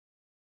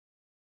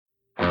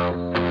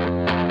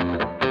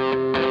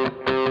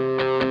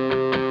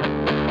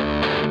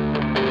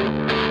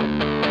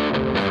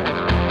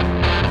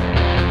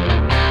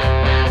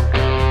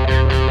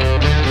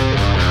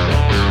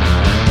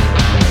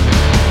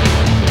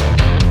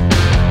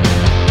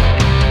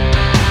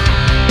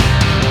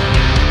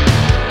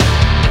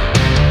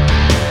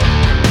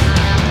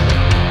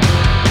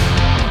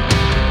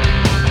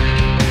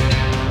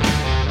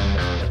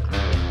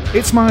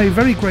It's my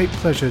very great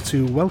pleasure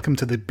to welcome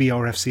to the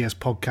BRFCS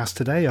podcast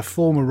today a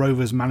former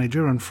Rovers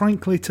manager and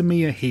frankly to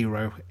me a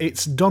hero.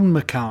 It's Don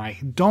Mackay.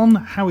 Don,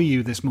 how are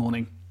you this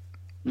morning?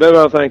 Very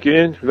well, thank you,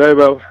 Ian. Very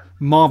well.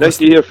 Marvellous.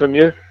 Nice to hear from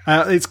you.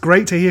 It's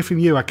great to hear from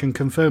you. I can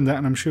confirm that,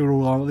 and I'm sure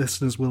all our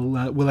listeners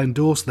will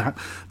endorse that.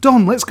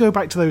 Don, let's go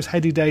back to those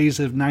heady days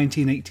of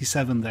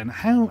 1987 then.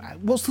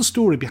 What's the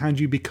story behind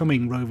you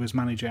becoming Rovers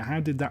manager? How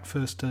did that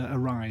first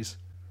arise?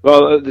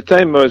 Well, at the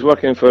time I was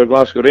working for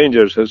Glasgow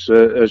Rangers as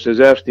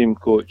reserve team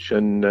coach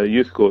and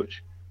youth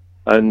coach,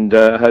 and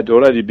had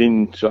already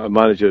been sort of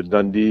manager at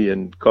Dundee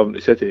and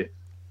Coventry City,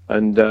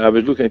 and I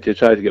was looking to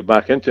try to get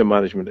back into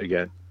management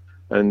again.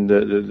 And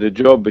the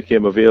job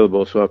became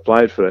available, so I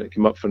applied for it,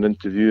 came up for an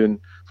interview, and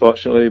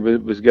fortunately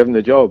was given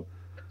the job.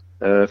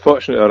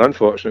 Fortunate or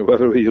unfortunate,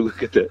 whatever way you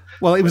look at it.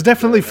 Well, it was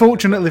definitely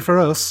fortunately for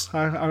us.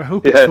 I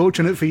hope it's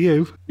fortunate for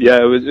you.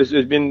 Yeah, it's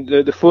been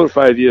the 4 or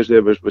 5 years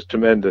there was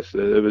tremendous.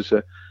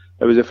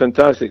 It was a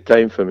fantastic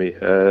time for me.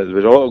 There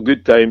was a lot of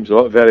good times, a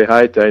lot of very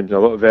high times, and a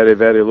lot of very,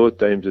 very low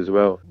times as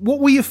well. What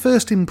were your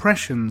first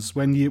impressions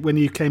when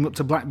you came up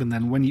to Blackburn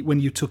then, when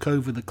you took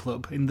over the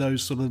club in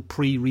those sort of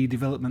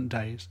pre-redevelopment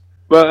days?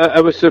 Well,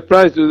 I was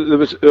surprised. There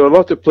were a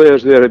lot of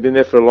players there who had been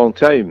there for a long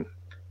time.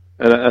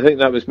 And I think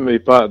that was maybe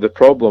part of the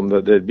problem,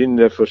 that they'd been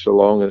there for so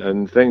long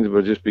and things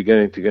were just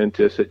beginning to get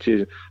into a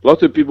situation. A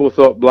lot of people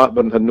thought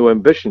Blackburn had no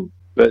ambition,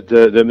 but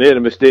they made a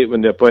mistake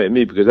when they appointed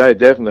me, because I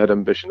definitely had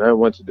ambition. I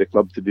wanted the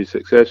club to be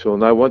successful,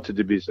 and I wanted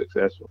to be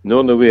successful. The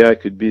only way I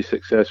could be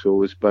successful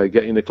was by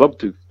getting the club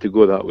to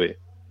go that way.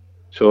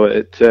 So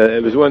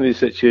it was one of these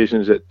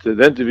situations that the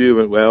interview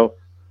went well.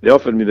 They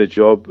offered me the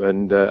job,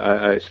 and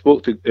I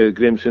spoke to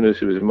Graham Souness,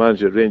 who was the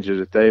manager at Rangers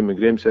at the time, and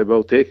Graham said,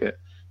 well, take it.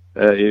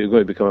 You're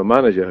going to become a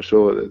manager,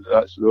 so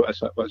that's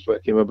what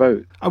it came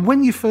about. And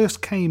when you first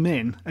came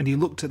in and you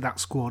looked at that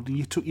squad and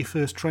you took your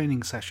first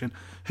training session,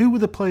 who were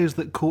the players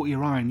that caught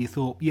your eye and you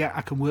thought, yeah,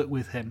 I can work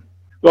with him?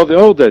 Well, they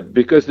all did,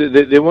 because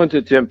they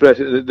wanted to impress.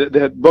 They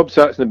had Bob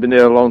Saxon had been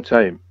there a long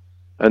time,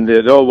 and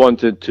they all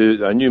wanted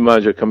a new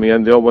manager coming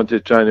in, they all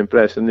wanted to try and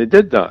impress, and they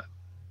did that.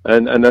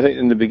 And I think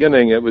in the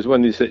beginning it was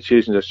one of these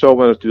situations. I saw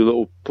one or two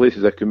little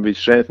places I could be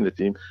strengthening the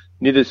team.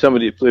 Needed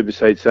somebody to play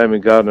beside Simon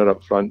Gardner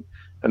up front,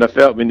 and I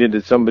felt we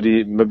needed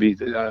somebody, maybe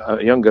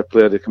a younger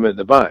player, to come at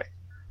the back.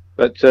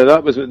 But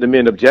that was the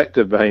main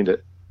objective behind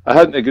it. I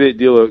hadn't a great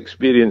deal of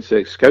experience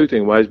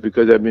scouting-wise,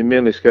 because I'd been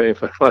mainly scouting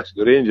for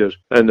Glasgow Rangers,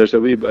 and there's a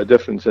wee bit of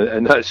difference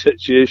in that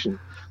situation.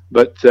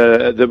 But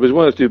there was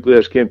one or two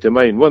players came to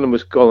mind. One of them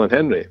was Colin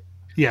Hendry.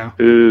 Yeah.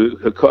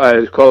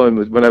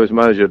 Colin, when I was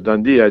manager at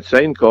Dundee, I'd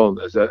signed Colin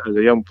as a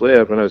young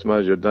player when I was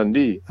manager at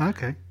Dundee.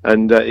 Okay.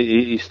 And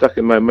he stuck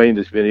in my mind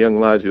as being a young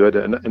lad who had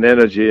an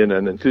energy and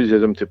an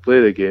enthusiasm to play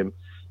the game.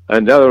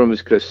 And the other one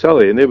was Chris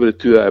Sully, and they were the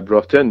two that I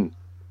brought in.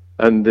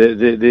 And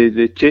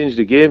they changed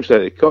the game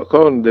slightly.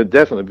 Colin did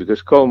definitely,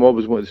 because Colin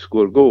always wanted to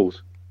score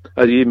goals,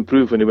 as he even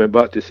proved when he went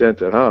back to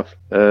centre half.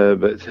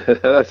 But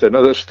that's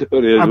another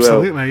story as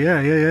Absolutely,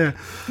 well. Yeah.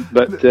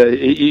 But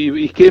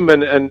he came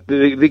in, and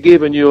they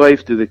gave a new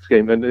life to the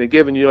game, and they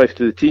gave a new life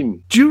to the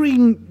team.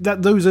 During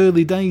those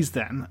early days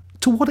then,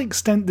 to what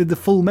extent did the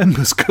full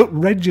members cut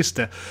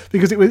register?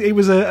 Because it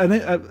was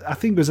I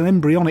think it was an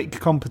embryonic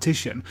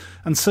competition,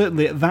 and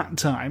certainly at that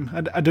time,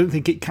 I don't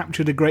think it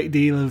captured a great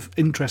deal of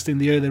interest in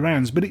the early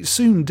rounds, but it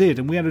soon did,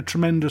 and we had a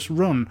tremendous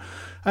run.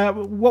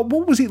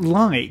 What was it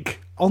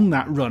like on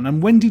that run,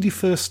 and when did you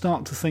first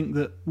start to think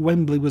that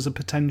Wembley was a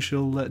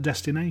potential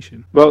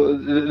destination? Well,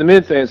 the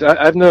main thing is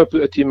I've never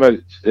put a team out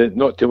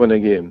not to win a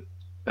game.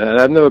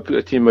 And I've never put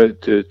a team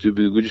out to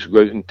just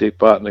go out and take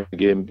part in a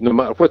game, no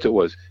matter what it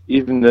was.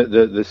 Even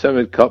the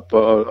Simon Cup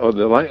or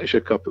the Lancashire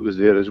Cup, it was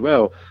there as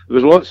well. There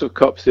was lots of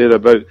cups there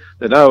about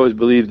that. I always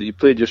believed that you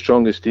played your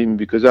strongest team,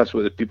 because that's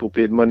what the people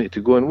paid money to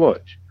go and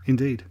watch.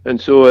 Indeed. And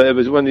so it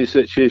was one of these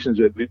situations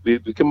that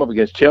we came up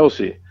against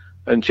Chelsea,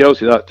 and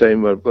Chelsea that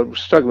time were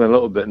struggling a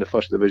little bit in the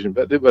first division,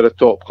 but they were a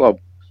top club,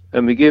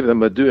 and we gave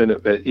them a doing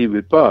at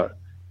Ewood Park.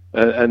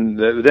 And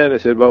then I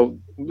said, well,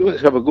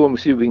 let's have a go and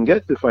see if we can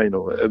get to the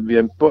final. It'd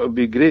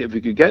be great if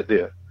we could get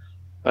there.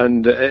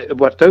 And it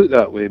worked out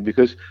that way,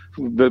 because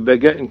by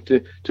getting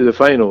to the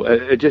final,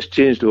 it just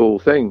changed the whole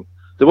thing.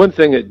 The one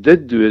thing it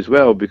did do as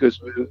well, because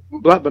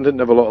Blackburn didn't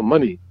have a lot of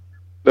money,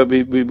 but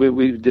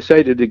we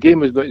decided the game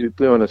was going to be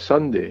played on a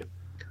Sunday.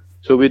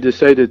 So we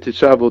decided to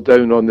travel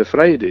down on the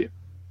Friday,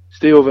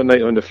 stay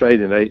overnight on the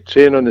Friday night,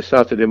 train on the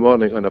Saturday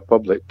morning on a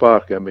public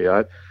park, I may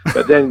add,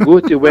 but then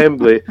go to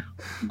Wembley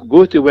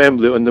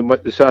on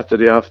the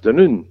Saturday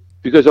afternoon,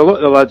 because a lot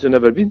of the lads had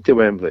never been to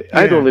Wembley. Yeah.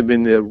 I'd only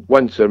been there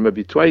once or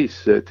maybe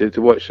twice to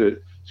watch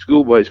the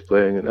schoolboys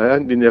playing, and I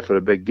hadn't been there for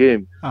a big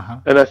game.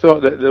 Uh-huh. And I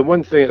thought that the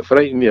one thing that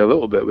frightened me a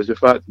little bit was the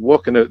fact,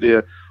 walking out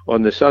there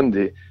on the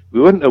Sunday, we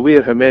weren't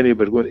aware how many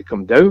were going to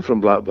come down from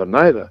Blackburn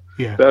either.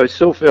 Yeah. But I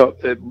still felt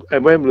that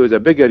Wembley was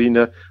a big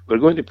arena. We're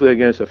going to play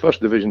against a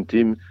first division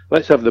team.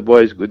 Let's have the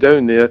boys go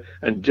down there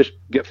and just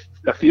get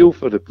a feel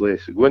for the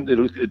place. Go in to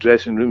look at the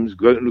dressing rooms,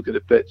 go out and look at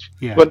the pitch.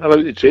 Yeah. We weren't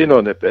allowed to train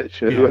on the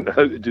pitch. We weren't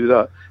allowed to do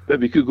that.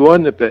 But we could go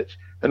on the pitch.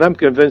 And I'm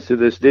convinced to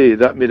this day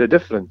that made a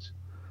difference.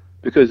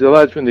 because the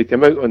lads, when they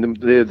came out on the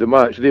day of the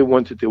match, they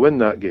wanted to win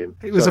that game.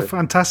 It was a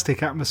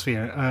fantastic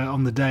atmosphere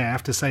on the day, I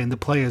have to say, and the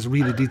players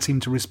really did seem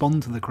to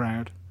respond to the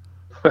crowd.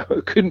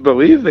 I couldn't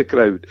believe the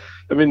crowd.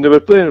 I mean, they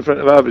were playing in front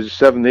of average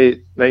 7,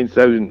 8,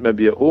 9,000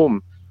 maybe at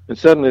home, and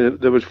suddenly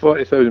there was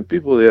 40,000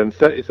 people there, and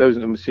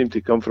 30,000 of them seemed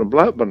to come from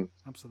Blackburn.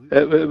 Absolutely.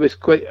 It was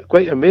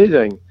quite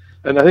amazing.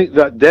 And I think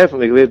that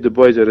definitely gave the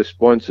boys a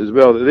response as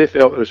well, that they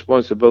felt a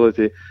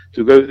responsibility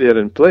to go out there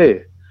and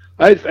play.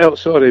 I felt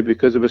sorry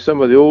because there were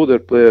some of the older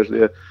players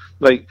there,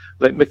 like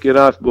Mickey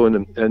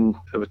Rathbone and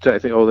I was trying to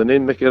think all the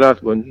name, Mickey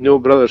Rathbone, Neil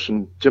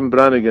Brotherson, Jim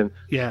Brannigan,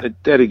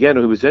 Terry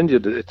Genno, who was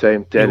injured at the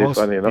time,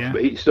 funny enough,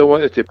 but he still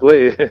wanted to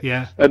play.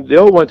 Yeah. And they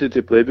all wanted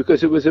to play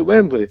because it was at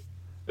Wembley.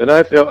 And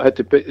I felt I had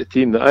to pick the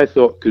team that I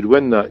thought could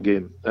win that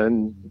game,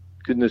 and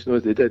goodness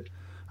knows they did.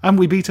 And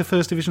we beat a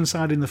First Division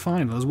side in the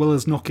final, as well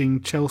as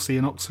knocking Chelsea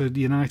and Oxford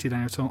United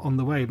out on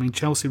the way. I mean,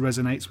 Chelsea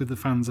resonates with the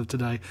fans of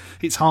today.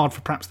 It's hard for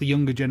perhaps the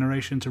younger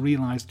generation to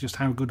realise just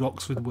how good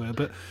Oxford were.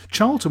 But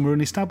Charlton were an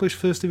established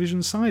First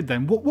Division side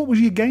then. What was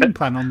your game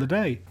plan on the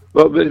day?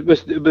 Well, but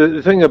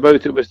the thing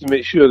about it was to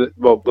make sure that,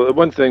 well, the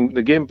one thing,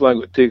 the game plan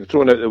got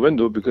thrown out the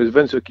window because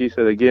Vince O'Keefe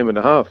had a game and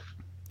a half.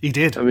 He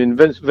did. I mean,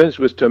 Vince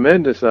was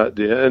tremendous that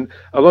day, and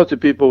a lot of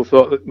people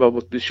thought that, well,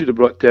 they should have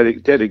brought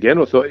Terry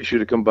Genno thought he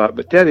should have come back,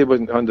 but Terry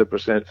wasn't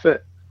 100%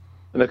 fit,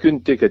 and I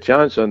couldn't take a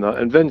chance on that.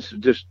 And Vince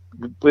just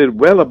played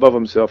well above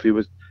himself. He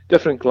was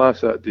different class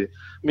that day.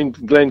 I mean,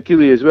 Glenn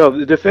Keeley as well.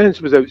 The defence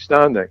was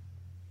outstanding,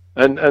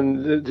 and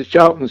the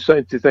Charlton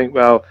seemed to think,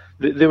 well,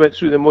 they went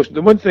through the motion.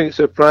 The one thing that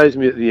surprised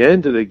me at the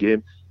end of the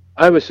game,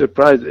 I was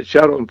surprised that the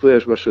Charlton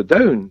players were so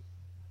down.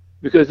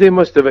 Because they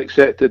must have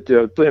accepted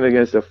playing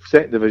against a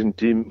second division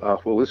team,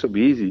 well, this will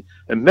be easy.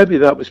 And maybe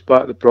that was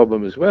part of the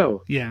problem as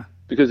well. Yeah.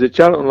 Because the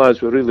Charlton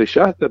lads were really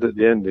shattered at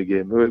the end of the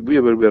game. We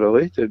were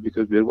elated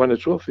because we had won a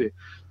trophy.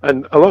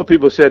 And a lot of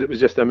people said it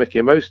was just a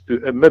Mickey Mouse,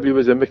 maybe it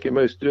was a Mickey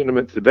Mouse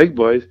tournament to the big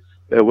boys.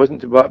 It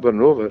wasn't to Blackburn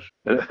Rovers.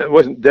 And it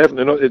wasn't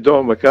definitely not to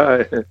Don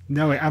Mackay.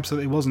 No, it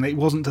absolutely wasn't. It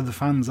wasn't to the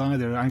fans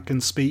either. I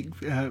can speak...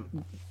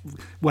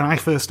 when I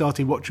first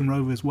started watching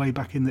Rovers way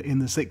back in the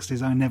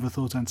 60s, I never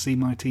thought I'd see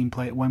my team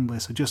play at Wembley.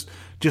 So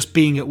just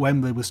being at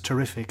Wembley was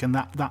terrific, and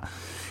that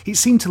it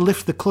seemed to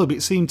lift the club.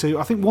 It seemed to.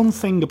 I think one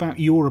thing about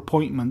your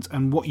appointment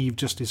and what you've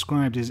just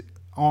described is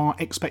our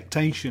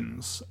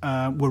expectations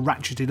were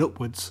ratcheted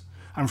upwards,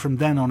 and from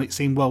then on it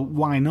seemed, well,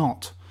 why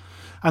not?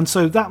 And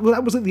so that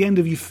was at the end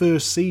of your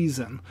first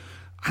season.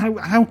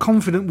 How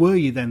confident were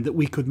you then that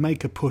we could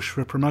make a push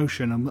for a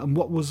promotion, and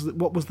what was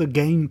the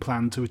game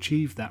plan to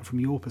achieve that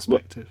from your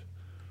perspective?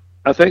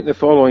 Well, I think the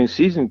following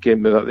season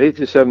came with that,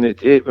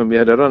 87-88, when we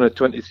had a run of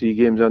 23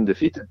 games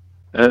undefeated.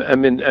 I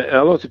mean,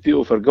 a lot of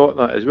people forgot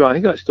that as well. I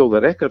think that's still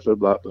the record for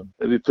Blackburn.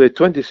 We played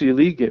 23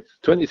 league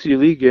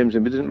games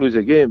and we didn't lose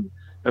a game.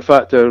 In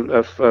fact,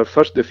 our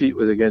first defeat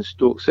was against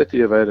Stoke City,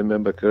 if I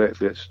remember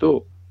correctly, at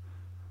Stoke.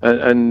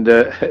 And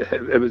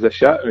it was a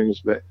shattering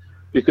respect.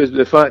 Because of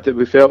the fact that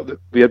we felt that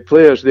we had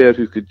players there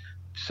who could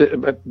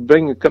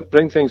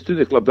bring things to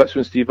the club. That's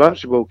when Steve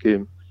Archibald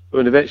came,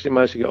 when eventually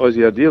managed to get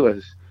Ozzy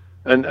Ardiles.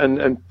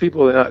 And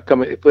people like that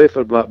coming to play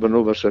for Blackburn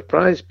Rovers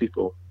surprised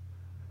people.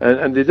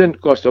 And they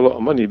didn't cost a lot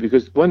of money,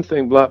 because one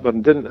thing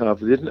Blackburn didn't have,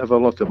 they didn't have a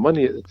lot of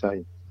money at the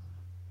time.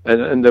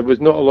 And there was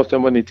not a lot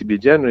of money to be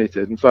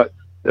generated. In fact,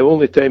 the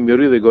only time we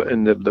really got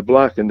in the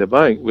black in the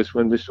bank was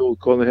when we sold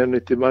Colin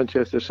Hendry to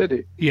Manchester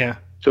City. Yeah.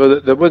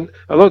 So there wasn't,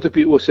 a lot of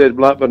people said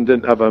Blackburn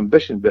didn't have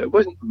ambition, but it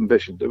wasn't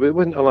ambition. It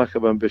wasn't a lack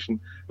of ambition.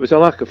 It was a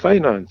lack of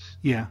finance.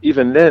 Yeah.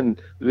 Even then,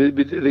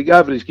 the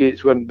average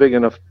gates weren't big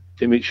enough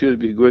to make sure that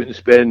we could go out and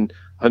spend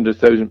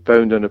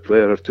 £100,000 on a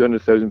player or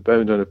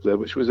 £200,000 on a player,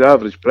 which was the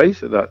average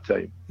price at that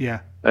time. Yeah.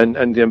 And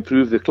to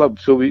improve the club.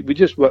 So we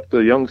just worked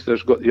with the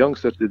youngsters, got the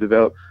youngsters to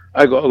develop.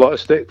 I got a lot of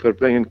stick for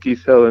bringing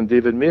Keith Hill and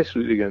David Mace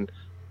again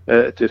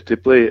to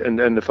play in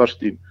the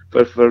first team.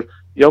 For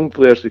young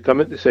players to come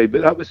into the side,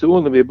 but that was the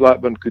only way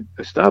Blackburn could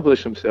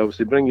establish themselves,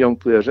 to bring young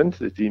players into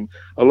the team,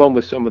 along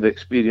with some of the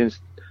experienced,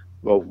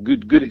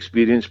 good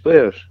experienced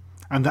players.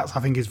 And that,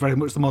 I think, is very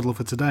much the model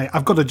for today.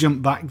 I've got to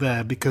jump back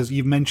there because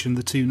you've mentioned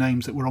the two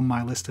names that were on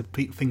my list of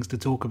things to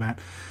talk about.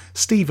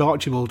 Steve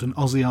Archibald and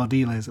Ozzy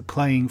Ardiles are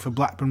playing for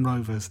Blackburn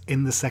Rovers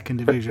in the second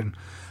division.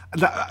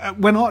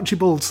 When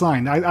Archibald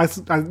signed,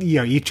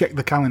 you check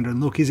the calendar and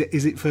look, is it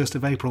 1st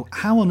of April?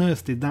 How on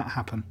earth did that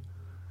happen?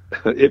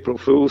 April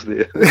Fool's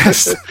Day.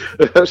 Yes.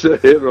 That's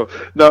April.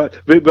 No,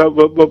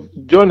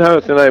 but John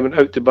Howard and I went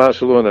out to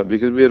Barcelona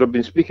because we had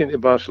been speaking to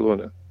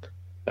Barcelona.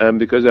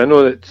 Because I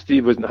know that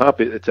Steve wasn't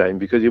happy at the time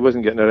because he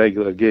wasn't getting a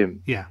regular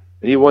game. Yeah.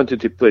 And he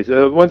wanted to play.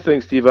 So one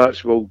thing Steve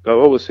Archibald, I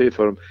always say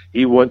for him,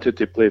 he wanted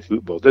to play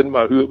football. Didn't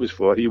matter who it was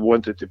for, he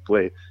wanted to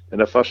play in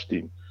a first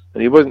team.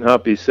 And he wasn't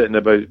happy sitting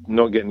about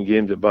not getting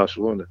games at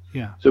Barcelona.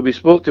 Yeah. So we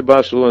spoke to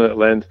Barcelona at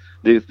length.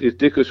 They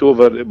took us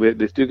over.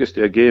 They took us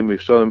to a game. We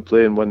saw them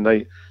playing one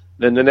night.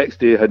 Then the next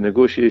day, I had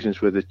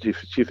negotiations with the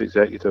chief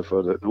executive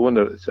for the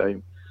owner at the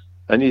time.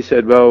 And he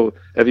said, well,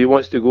 if he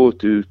wants to go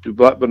to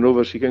Blackburn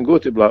Rovers, he can go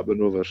to Blackburn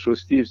Rovers. So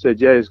Steve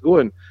said, yeah, he's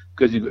going,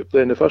 because he's got to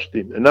play in the first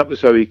team. And that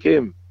was how he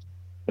came.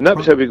 And that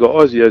was how we got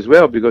Ozzy as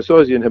well, because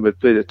Ozzy and him had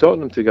played at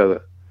Tottenham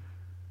together.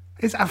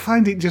 I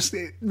find it just,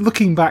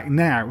 looking back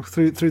now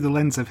through the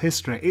lens of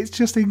history, it's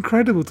just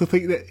incredible to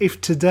think that if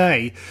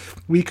today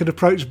we could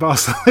approach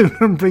Barcelona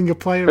and bring a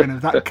player in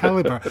of that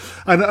calibre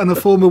and a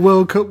former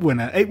World Cup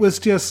winner, it was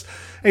just,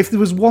 if there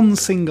was one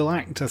single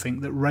act, I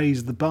think, that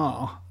raised the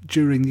bar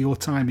during your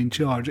time in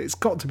charge, it's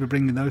got to be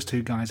bringing those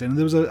two guys in. And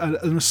there was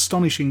an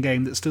astonishing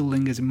game that still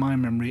lingers in my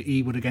memory,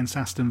 Ewood against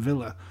Aston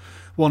Villa.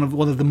 One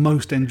of the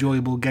most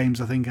enjoyable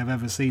games I think I've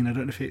ever seen. I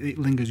don't know if it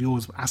lingers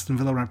yours. Aston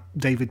Villa had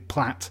David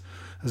Platt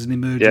as an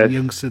emerging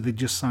youngster they'd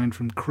just signed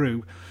from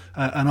Crewe.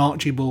 And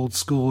Archibald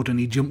scored and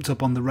he jumped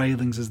up on the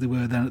railings as they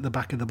were then at the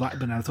back of the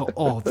Blackburn. And I thought,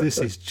 oh, this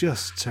is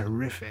just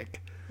terrific.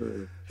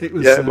 It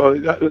was,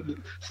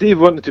 Steve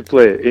wanted to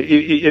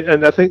play.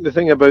 And I think the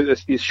thing about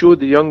this, he showed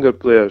the younger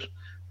players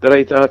the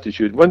right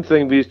attitude. One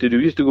thing we used to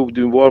go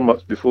do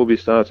warm-ups before we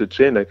started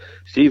training.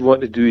 Steve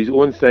wanted to do his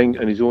own thing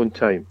in his own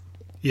time.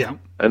 Yeah.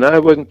 And I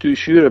wasn't too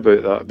sure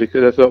about that,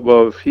 because I thought,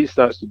 well, if he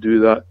starts to do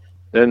that,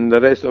 then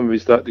the rest of them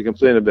would start to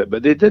complain a bit.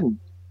 But they didn't.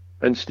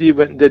 And Steve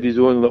went and did his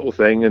own little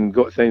thing and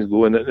got things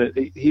going.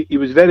 And he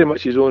was very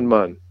much his own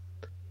man.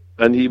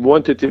 And he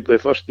wanted to play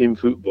first team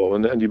football.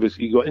 And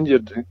he got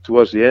injured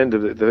towards the end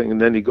of the thing, and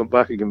then he got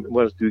back again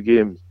 1 or 2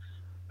 games.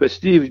 But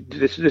Steve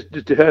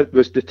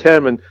was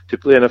determined to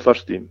play in a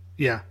first team.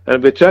 Yeah.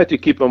 And we tried to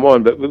keep him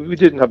on, but we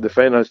didn't have the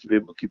finance to be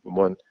able to keep him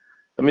on.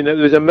 I mean, it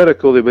was a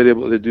miracle they were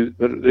able to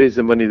raise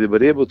the money they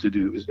were able to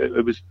do.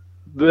 It was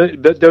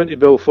down to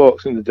Bill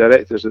Fox and the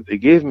directors that they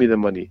gave me the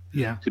money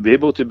to be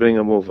able to bring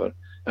him over,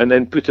 and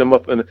then put him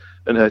up in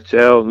a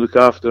hotel, look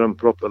after him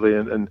properly.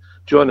 And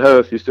John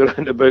Howarth used to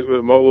run about with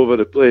him all over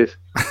the place,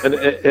 and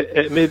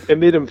it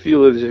made him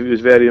feel as if he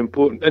was very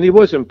important, and he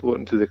was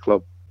important to the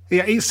club.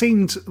 Yeah, it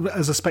seemed,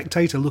 as a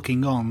spectator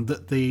looking on,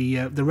 that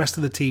the rest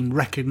of the team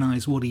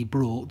recognised what he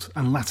brought,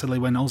 and latterly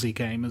when Ozzy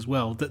came as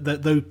well,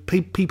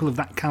 that people of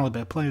that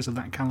calibre, players of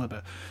that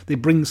calibre, they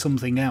bring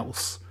something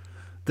else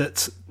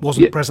that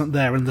wasn't present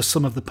there, and the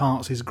sum of the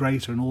parts is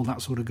greater and all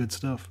that sort of good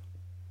stuff.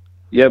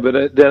 Yeah,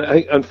 but then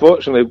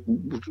unfortunately,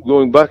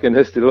 going back in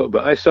history a little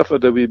bit, I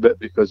suffered a wee bit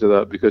because of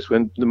that, because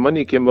when the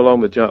money came along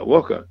with Jack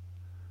Walker,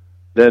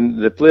 then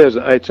the players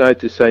that I tried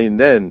to sign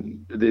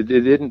then, they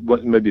didn't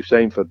want to maybe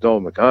sign for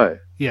Don Mackay.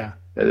 Yeah.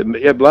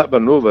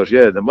 Blackburn Rovers,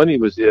 the money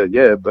was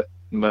there, but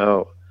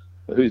well,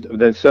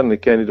 then suddenly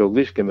Kenny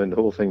Dalglish came in, the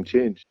whole thing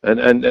changed.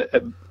 And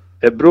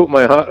it broke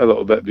my heart a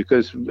little bit,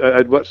 because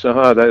I'd worked so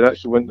hard, I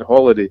actually went on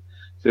holiday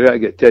to try to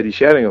get Teddy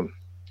Sheringham.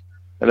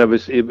 And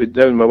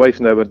my wife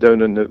and I were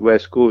down on the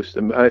West Coast,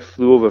 and I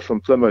flew over from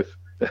Plymouth.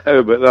 How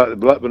about that? The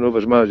Blackburn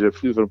Rovers manager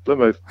flew from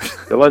Plymouth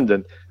to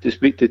London to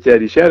speak to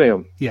Teddy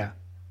Sheringham. Yeah.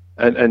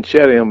 And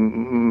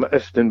Sheringham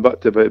ifed and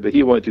bucked about, but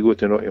he wanted to go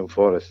to Nottingham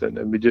Forest,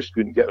 and we just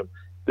couldn't get him.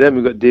 Then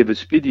we got David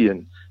Speedy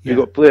in. We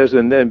got players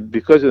in then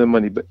because of the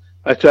money, but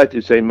I tried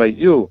to sign Mike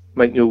Newell.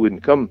 Mike Newell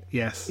wouldn't come.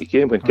 Yes. He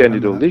came when Kenny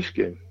Dalglish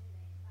came.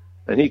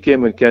 And he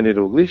came when Kenny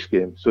Dalglish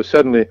came. So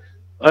suddenly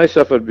I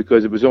suffered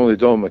because it was only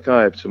Don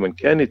Mackay. So when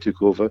Kenny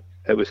took over,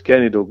 it was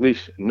Kenny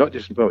Dalglish, not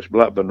just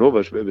Blackburn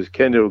Rovers, but it was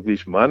Kenny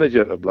Dalglish,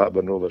 manager of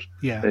Blackburn Rovers.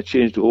 Yeah. And it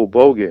changed the whole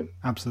ball game.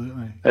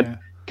 Absolutely. And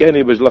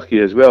Kenny was lucky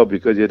as well,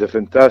 because he had a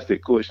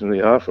fantastic coach in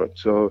Ray Harford.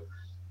 So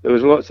there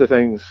was lots of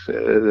things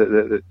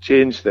that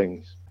changed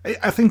things.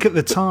 I think at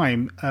the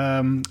time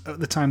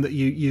that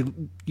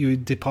you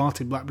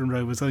departed Blackburn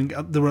Rovers, I think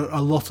there were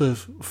a lot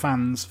of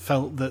fans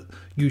felt that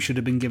you should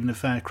have been given a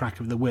fair crack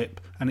of the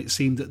whip, and it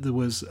seemed that there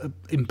was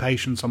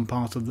impatience on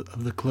part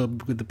of the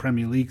club with the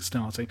Premier League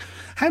starting.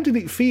 How did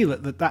it feel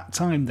at that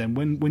time then,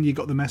 when you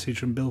got the message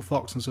from Bill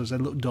Fox and sort of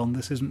said, "Look, Don,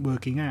 this isn't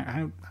working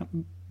out"?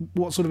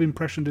 What sort of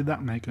impression did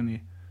that make on you?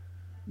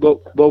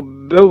 Well,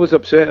 Bill was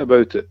upset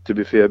about it, to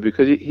be fair,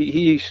 because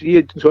he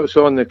had sort of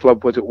saw in the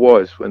club what it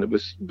was when it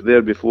was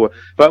there before.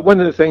 But one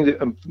of the things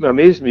that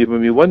amazed me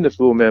when we won the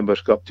Full Members'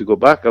 Cup, to go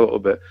back a little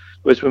bit,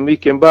 was when we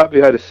came back, we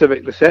had a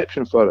civic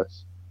reception for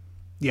us.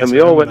 Yes, and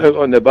we all went out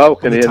on the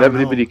balcony, and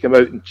everybody came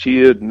out and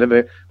cheered. And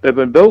everything. But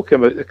when Bill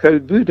came out, the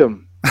crowd booed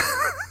him.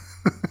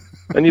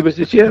 And he was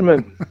the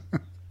chairman.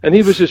 And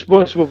he was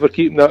responsible for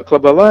keeping that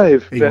club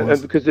alive.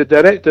 And because the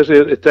directors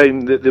there at the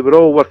time, they were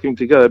all working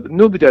together, but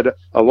nobody had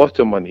a lot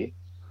of money.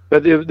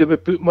 But they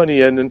would put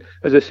money in. And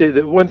as I say,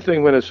 the one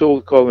thing when I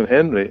sold Colin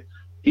Hendry,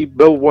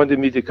 Bill wanted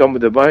me to come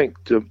with the bank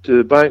to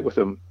the bank with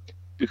him,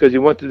 because he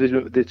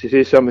wanted to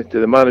say something to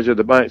the manager of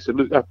the bank. He said,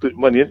 "Look, I put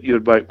money into your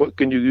bank. What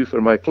can you do for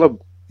my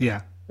club?"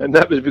 Yeah. And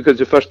that was because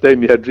the first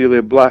time you had really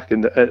money black in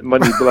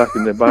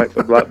the bank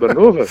for Blackburn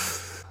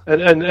Rovers.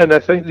 And I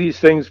think these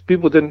things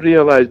people didn't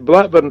realise.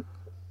 Blackburn,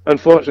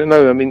 unfortunately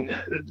now, I mean,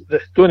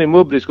 Tony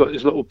Mowbray's got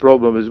this little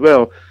problem as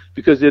well,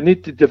 because they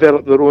need to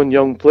develop their own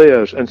young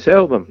players and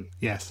sell them.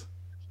 Yes.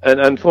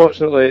 And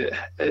unfortunately,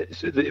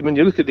 when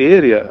you look at the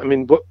area, I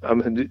mean,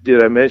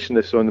 dare I mention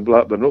this on the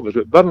Blackburn Rovers,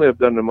 but Burnley have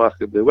done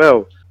remarkably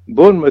well.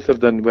 Bournemouth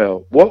have done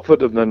well.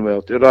 Watford have done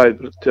well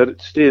to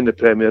stay in the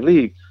Premier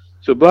League.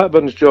 So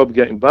Blackburn's job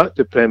getting back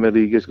to Premier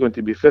League is going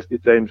to be 50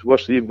 times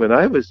worse even when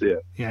I was there.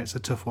 Yeah, it's a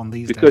tough one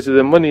these days. Because of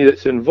the money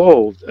that's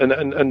involved.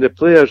 And the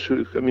players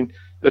who, I mean,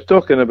 they're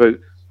talking about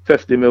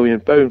 £50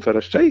 million for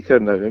a striker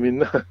now. I mean,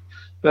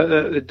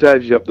 that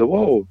drives you up the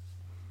wall.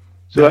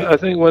 So right. I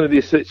think one of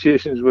these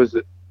situations was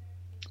that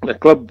the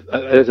club,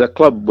 as a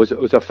club, was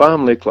a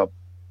family club.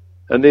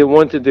 And they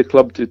wanted the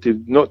club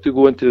to not to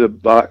go into the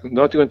back,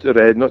 not to go into the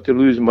red, not to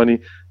lose money,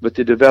 but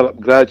to develop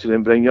gradually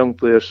and bring young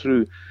players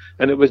through.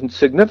 And it was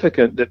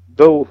significant that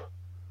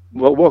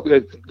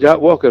Jack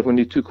Walker, when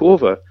he took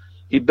over,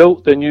 he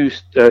built a new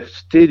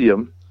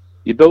stadium,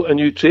 he built a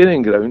new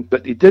training ground,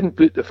 but he didn't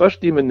put the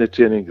first team in the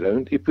training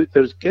ground, he put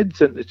their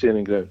kids in the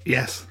training ground.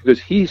 Yes.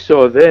 Because he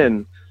saw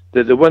then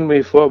that the one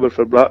way forward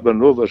for Blackburn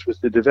Rovers was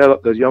to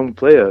develop their young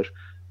players,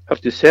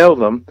 have to sell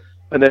them,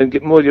 and then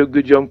get more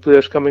good young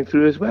players coming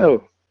through as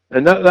well.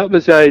 And that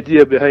was the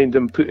idea behind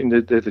them putting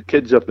the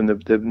kids up in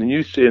the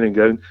new training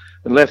ground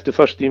and left the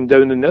first team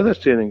down in the other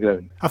training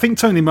ground. I think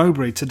Tony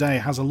Mowbray today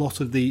has a lot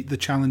of the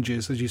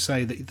challenges, as you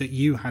say, that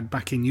you had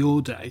back in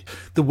your day.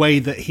 The way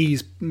that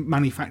he's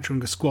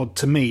manufacturing a squad,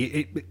 to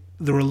me,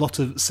 there are a lot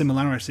of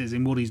similarities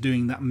in what he's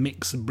doing, that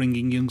mix of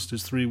bringing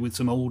youngsters through with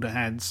some older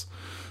heads.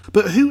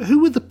 But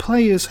who were the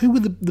players, who were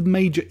the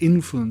major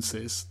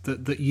influences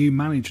that you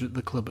managed at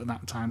the club at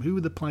that time? Who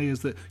were the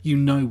players that you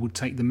know would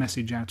take the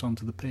message out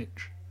onto the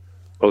pitch?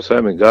 Well,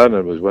 Simon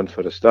Garner was one for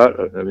a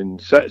starter. I mean,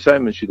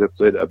 Simon should have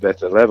played at a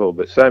better level,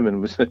 but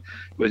Simon was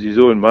his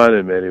own man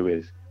in many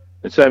ways.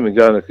 And Simon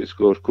Garner could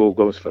score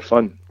goals for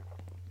fun.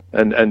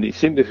 And he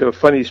seemed to have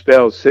funny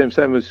spells.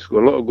 Simon would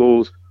score a lot of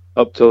goals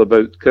up till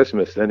about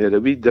Christmas. Then he had a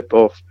wee dip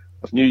off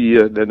of New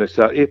Year. Then it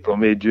started April,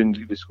 May, June,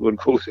 he was scoring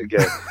goals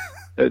again.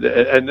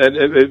 and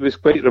it was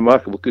quite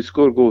remarkable. Could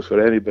score goals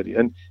for anybody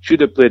and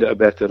should have played at a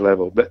better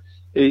level. But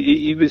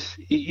he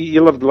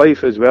loved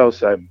life as well,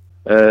 Simon.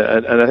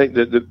 And I think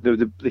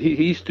that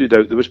he stood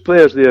out. There was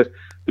players there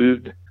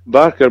who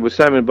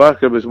Simon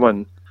Barker was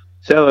one,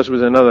 Sellers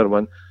was another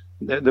one.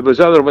 There was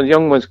other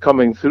young ones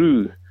coming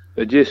through,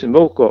 Jason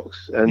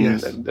Wilcox, and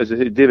yes. As I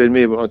said, David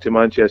May went on to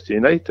Manchester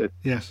United.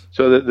 Yes.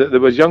 So there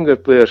was younger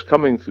players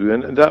coming through,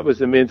 and that was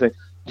the main thing.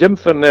 Jim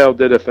Furnell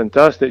did a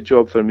fantastic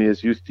job for me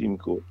as youth team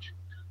coach,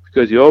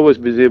 because he always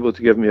was able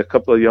to give me a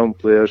couple of young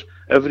players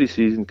every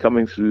season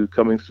coming through.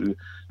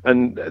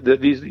 And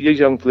these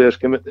young players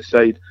came at the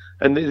side,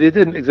 and they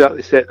didn't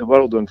exactly set the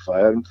world on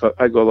fire. In fact,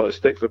 I got a lot of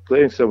stick for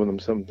playing some of them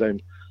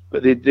sometimes.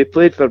 But they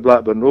played for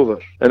Blackburn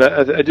Rovers. And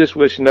I just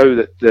wish now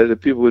that the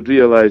people would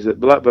realise that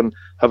Blackburn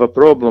have a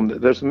problem, that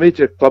there's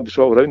major clubs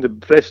all around. The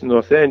Preston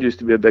North End used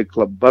to be a big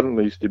club.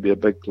 Burnley used to be a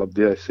big club,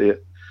 dare I say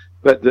it.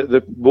 But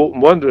the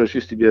Bolton Wanderers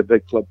used to be a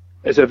big club.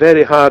 It's a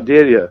very hard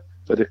area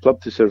for the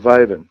club to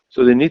survive in.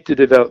 So they need to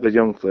develop the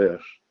young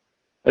players.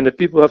 And the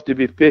people have to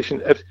be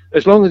patient.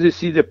 As long as they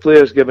see the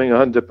players giving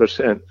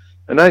 100%,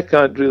 and I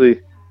can't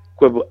really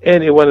quibble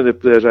any one of the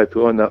players I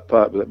put on that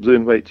park with that blue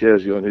and white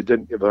jersey on who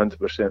didn't give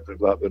 100% for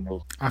Blackburn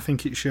Rovers. I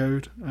think it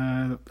showed.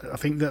 I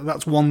think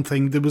that's one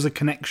thing. There was a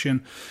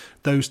connection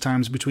those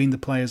times between the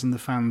players and the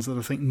fans that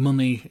I think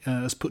money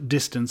has put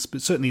distance,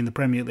 but certainly in the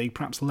Premier League,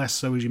 perhaps less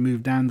so as you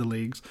move down the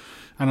leagues.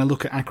 And I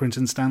look at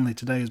Accrington Stanley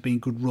today as being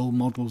good role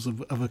models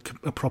of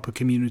a proper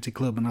community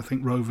club, and I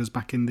think Rovers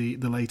back in the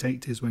late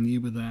 80s when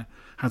you were there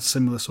had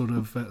similar sort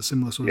of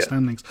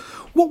standings.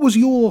 What was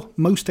your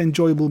most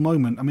enjoyable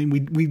moment? I mean,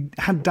 we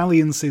had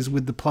dalliances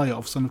with the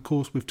playoffs, and of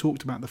course we've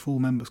talked about the full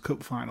Members'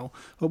 Cup final,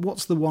 but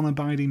what's the one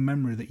abiding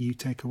memory that you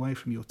take away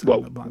from your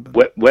time at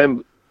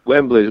Blackburn?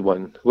 Wembley's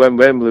one.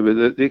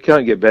 Wembley, you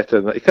can't get better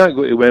than that. You can't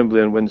go to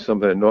Wembley and win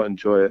something and not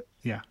enjoy it.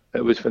 Yeah.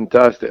 It was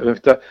fantastic.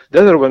 The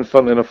other one,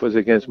 funnily enough, was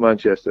against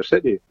Manchester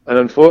City. And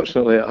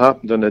unfortunately, it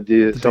happened on a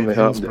day that something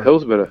happened at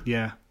Hillsborough.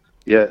 Yeah.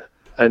 Yeah.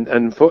 And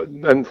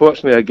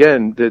unfortunately,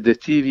 again, the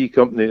TV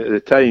company at the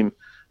time,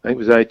 I think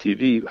it was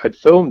ITV, had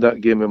filmed that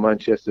game in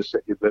Manchester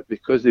City, but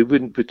because they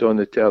wouldn't put on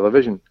the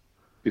television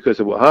because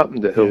of what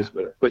happened at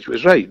Hillsborough, which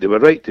was right. They were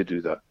right to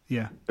do that.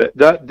 Yeah. But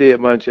that day at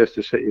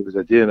Manchester City was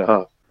a day and a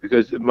half.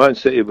 Because Man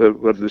City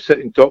were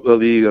sitting top of the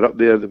league or up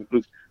there.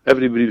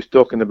 Everybody was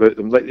talking about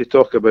them like they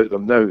talk about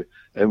them now.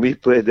 And we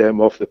played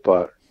them off the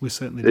park. We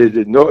certainly did. They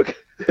did not.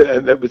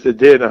 And it was a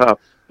day and a half.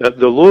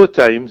 The low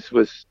times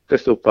was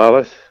Crystal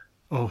Palace.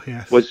 Oh,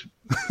 yes. Was,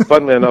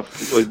 funnily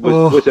enough,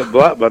 was at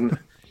Blackburn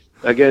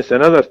against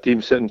another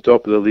team sitting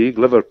top of the league,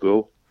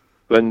 Liverpool,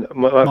 when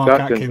Mark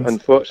Atkins,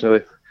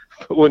 unfortunately,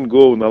 one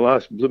goal in the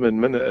last blooming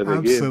minute of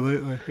the game.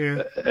 Absolutely,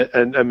 yeah.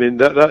 And I mean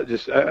that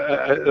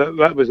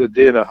that was a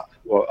day and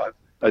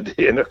a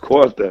day and a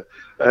quarter.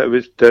 It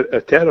was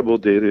a terrible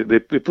day. We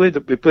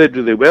played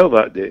really well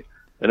that day,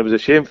 and it was a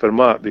shame for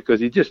Mark because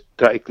he just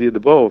tried to clear the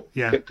ball,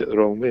 kicked it the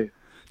wrong way.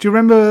 Do you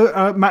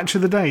remember Match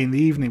of the Day in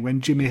the evening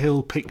when Jimmy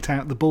Hill picked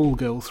out the ball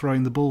girl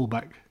throwing the ball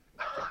back?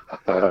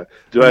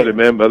 Do I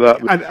remember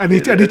that? And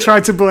he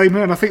tried to blame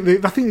her, and I think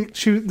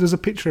there's a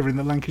picture of her in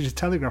the Lancashire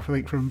Telegraph, I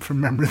think, from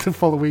memory the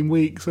following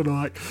week, sort of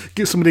like,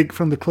 get somebody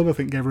from the club, I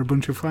think, gave her a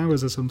bunch of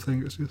flowers or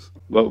something. It's just...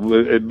 Well,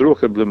 it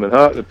broke her blooming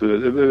heart. It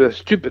was a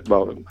stupid,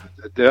 well,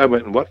 I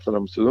went and worked for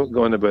him, so don't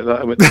go on about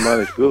that. I went to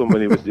manage Fulham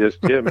when he was the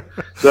chairman.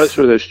 So that's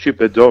where the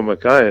stupid Don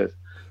Mackay is.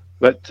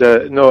 But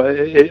no,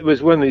 it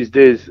was one of these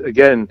days,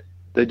 again,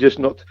 they just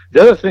not...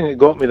 The other thing that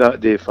got me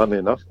that day, funny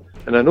enough,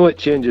 and I know it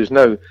changes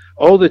now,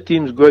 all the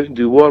teams go out and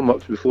do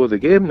warm-ups before the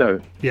game now.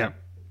 Yeah.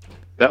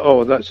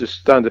 That's just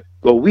standard.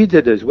 Well, we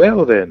did as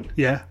well then.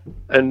 Yeah.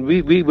 And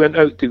we went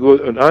out to go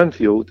on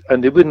Anfield,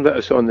 and they wouldn't let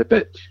us on the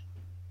pitch.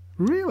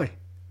 Really?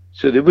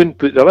 So they wouldn't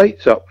put the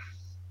lights up.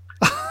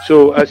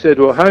 So I said,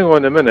 well, hang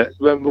on a minute.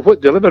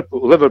 What the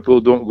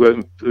Liverpool don't go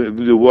out and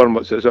do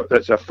warm-ups.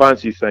 It's a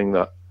fancy thing,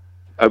 that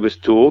I was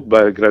told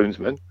by a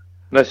groundsman.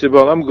 And I said,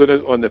 well, I'm going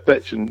out on the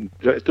pitch, and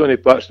Tony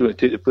Park's going to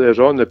take the players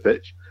on the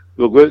pitch.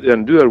 We'll go out there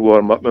and do our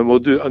warm-up, and we'll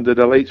do it under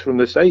the lights from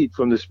the side,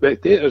 from the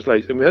spectators'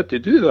 lights. And we had to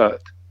do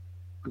that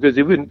because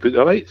they wouldn't put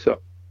the lights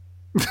up.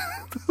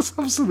 That's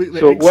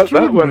absolutely so what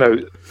that one out.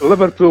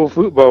 Liverpool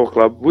Football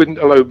Club wouldn't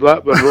allow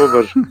Blackburn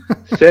Rovers,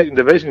 second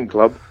division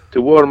club,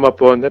 to warm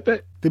up on the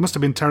pitch. They must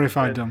have been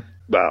terrified, Don.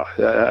 Well,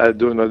 I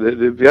don't know.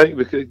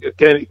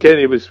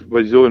 Kenny was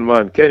his own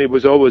man. Kenny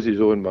was always his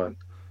own man.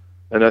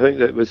 And I think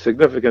that was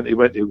significant. He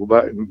went to go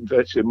back and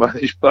actually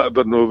manage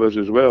Blackburn Rovers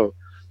as well.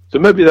 So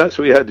maybe that's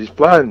what he had his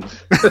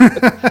plans.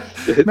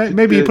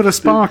 Maybe he put a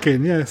spark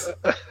in, yes.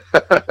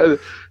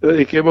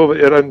 He came over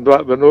to run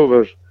Blackburn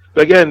Rovers.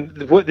 But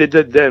again, what they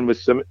did then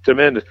was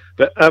tremendous.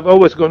 But I've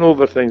always gone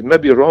over things,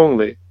 maybe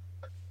wrongly.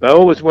 I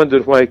always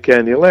wondered why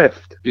Kenny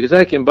left. Because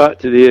I came back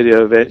to the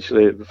area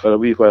eventually for a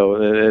wee while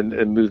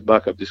and moved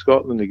back up to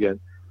Scotland again.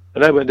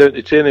 And I went down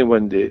to training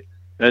one day,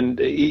 and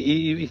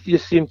he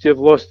just seemed to have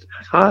lost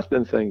heart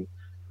and things.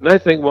 And I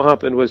think what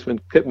happened was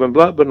when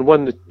Blackburn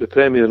won the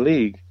Premier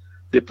League,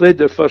 they played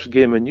their first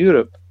game in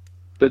Europe,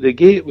 but the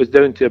gate was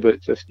down to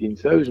about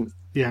 15,000.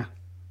 Yeah.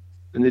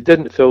 And they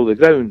didn't fill the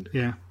ground.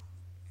 Yeah.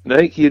 And I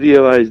think he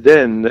realised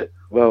then that,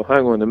 well,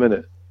 hang on a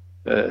minute,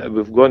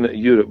 we've gone to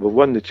Europe, we've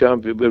won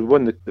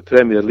the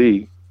Premier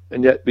League,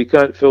 and yet we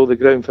can't fill the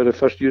ground for the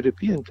first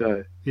European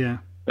tie. Yeah.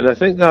 And I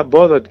think that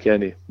bothered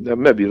Kenny. I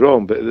may be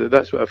wrong, but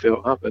that's what I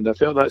felt happened. I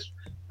felt that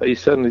he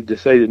suddenly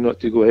decided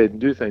not to go ahead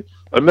and do things.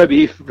 Or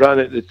maybe he ran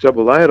into the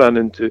trouble I ran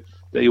into,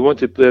 that he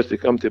wanted players to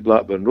come to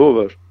Blackburn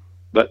Rovers,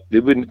 but they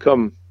wouldn't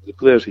come, the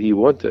players he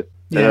wanted.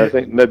 Yeah. And I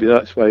think maybe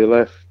that's why he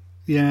left.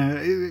 Yeah,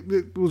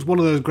 it was one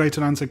of those great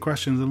unanswered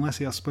questions. Unless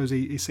I suppose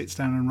he sits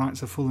down and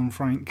writes a full and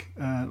frank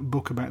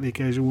book about the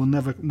occasion, we'll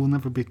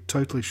never be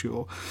totally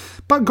sure.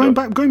 But going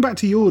back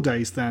to your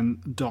days,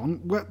 then,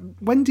 Don,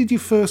 when did you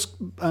first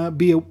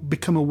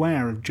become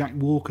aware of Jack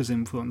Walker's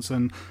influence?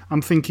 And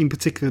I'm thinking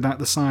particularly about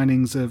the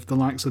signings of the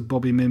likes of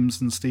Bobby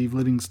Mims and Steve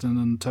Livingston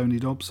and Tony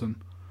Dobson.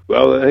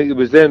 Well, I think it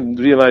was then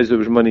realised there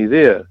was money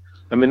there.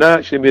 I mean, I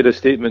actually made a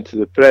statement to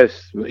the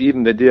press,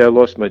 even the day I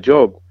lost my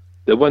job,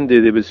 that one day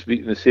they would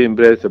speak in the same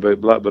breath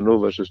about Blackburn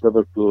Rovers as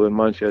Liverpool and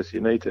Manchester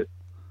United.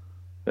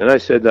 And I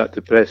said that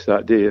to press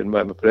that day in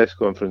my press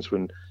conference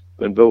when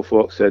Bill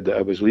Fox said that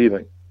I was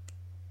leaving.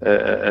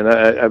 And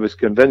I was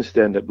convinced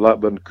then that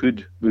Blackburn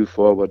could move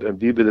forward and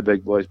be with the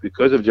big boys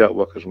because of Jack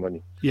Walker's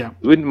money. Yeah.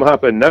 It wouldn't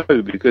happen now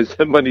because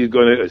the money's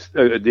gone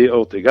out of date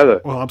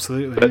altogether. Well,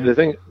 absolutely. But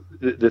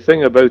the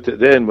thing about it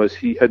then was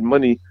he had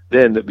money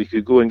then that we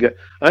could go and get.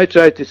 I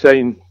tried to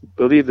sign,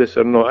 believe this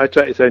or not, I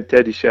tried to sign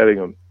Teddy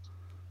Sheringham.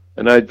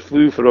 And I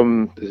flew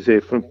from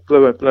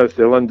Plymouth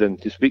to London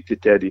to speak to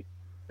Teddy.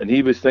 And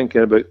he was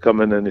thinking about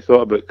coming, and he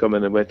thought about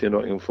coming and went to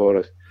Nottingham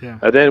Forest. Yeah.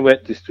 I then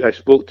I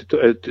spoke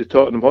to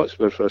Tottenham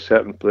Hotspur for a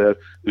certain player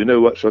who now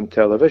works on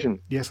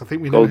television. Yes, I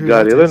think we know who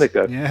Gary that is.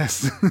 Lineker.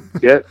 Yes.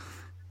 Yeah.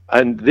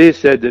 And they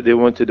said that they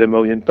wanted £1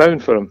 million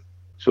for him.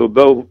 So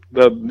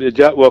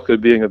Jack Walker,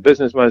 being a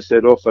businessman,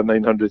 said offer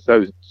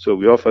 900,000. So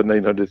we offered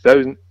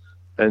 900,000,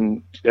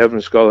 and Evan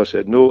Scholar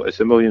said no, it's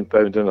 £1 million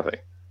anything.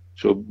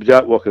 So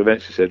Jack Walker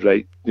eventually said,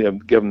 right, give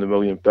him the £1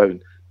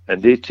 million,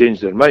 and they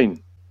changed their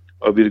mind.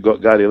 Or we'd have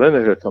got Gary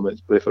Lineker coming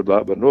to play for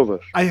Blackburn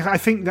Rovers. I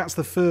think that's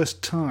the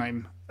first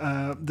time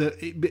that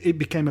it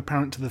became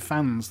apparent to the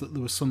fans that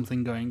there was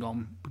something going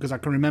on, because I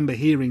can remember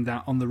hearing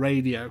that on the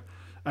radio.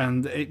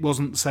 And it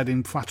wasn't said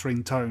in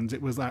flattering tones.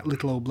 It was like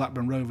little old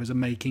Blackburn Rovers are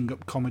making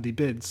up comedy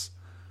bids.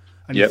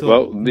 And you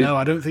thought, no,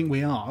 I don't think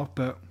we are.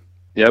 But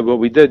yeah, well,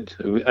 we did,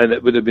 and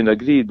it would have been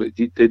agreed, but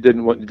they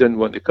didn't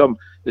want to come.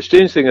 The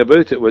strange thing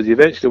about it was he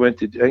eventually went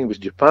to, I think it was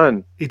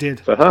Japan. He did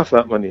for half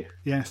that money.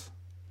 Yes.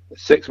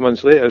 6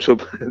 months later, so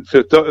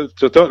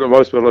Tottenham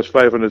Hotspur lost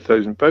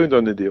 £500,000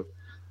 on the deal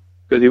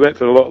because he went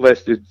for a lot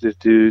less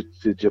to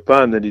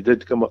Japan than he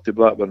did come up to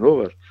Blackburn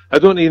Rovers. I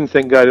don't even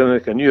think Gary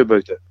Lineker knew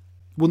about it.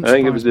 Wouldn't I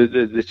think it was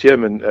the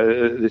chairman.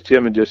 The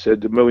chairman just said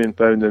 £1 million,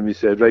 and we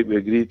said, right, we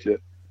agreed to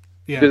it.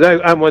 Yeah.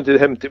 Because I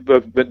wanted him to,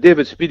 but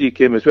David Speedy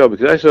came as well,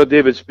 because I saw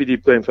David Speedy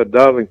playing for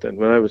Darlington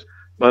when I was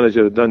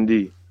manager of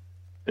Dundee,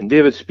 and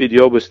David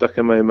Speedy always stuck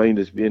in my mind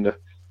as being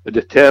a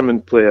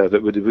determined player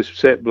that would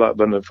set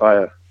Blackburn on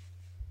fire,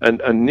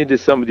 and needed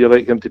somebody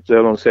like him to play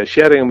alongside.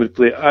 Sheringham would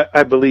play.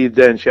 I believe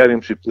then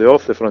Sheringham should play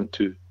off the front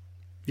two,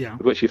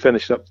 which he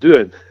finished up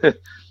doing.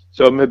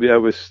 So maybe I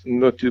was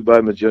not too bad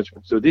in my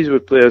judgment. So these were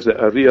players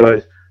that I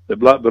realised that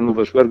Blackburn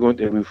Rovers were going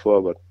to move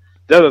forward.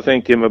 The other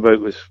thing came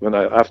about was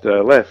after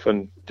I left,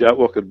 and Jack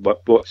Walker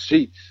bought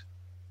seats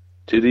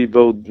to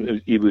rebuild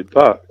Ewood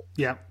Park.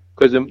 Yeah.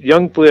 Because the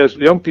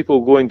young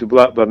people going to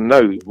Blackburn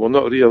now will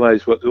not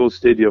realise what the old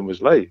stadium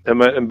was like.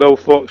 And Bill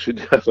Fox should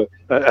have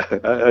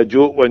a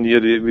joke one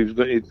year. He was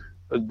going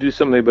to do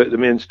something about the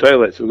men's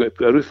toilets. We're going to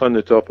put a roof on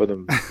the top of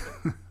them.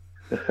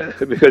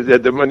 Because they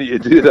had the money to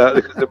do that,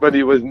 because the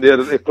money wasn't there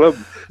at the club.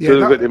 So they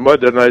were going to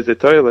modernise the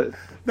toilet.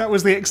 That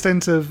was the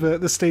extent of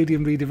the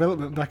stadium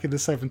redevelopment back in the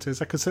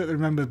 70s. I can certainly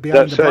remember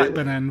behind the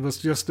Blackburn end was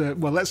just,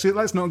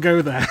 let's not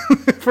go there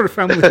for a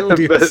family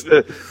audience.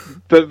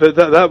 but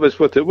that was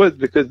what it was,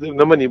 because the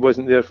money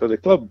wasn't there for the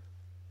club.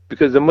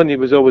 Because the money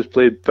was always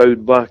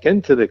plowed back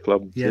into the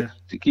club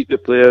to keep the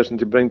players and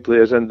to bring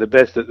players in, the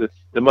best that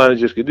the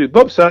managers could do.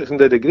 Bob Saxon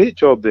did a great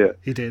job there.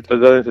 He did. For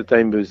the length of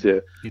time he was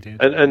there. He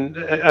did. And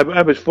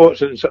I was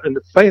fortunate, and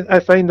I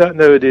find that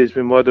nowadays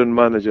with modern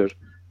managers,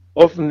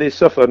 often they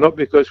suffer not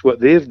because what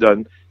they've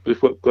done,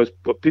 but because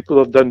what people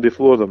have done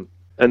before them.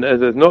 And if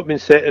they've not been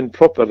set in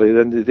properly,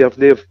 then if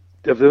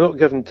they're not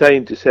given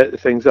time to set the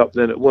things up,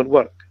 then it won't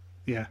work.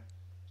 Yeah.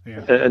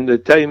 Yeah. And the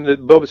time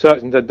that Bob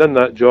Saxon had done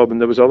that job,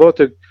 and there was a lot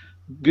of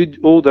good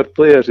older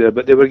players there,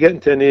 but they were getting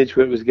to an age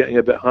where it was getting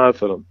a bit hard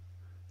for them.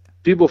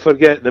 People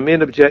forget the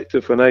main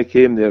objective when I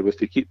came there was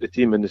to keep the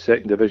team in the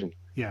second division,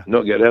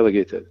 not get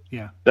relegated.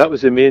 Yeah. That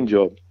was the main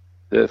job.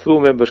 The full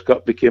Members'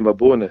 Cup became a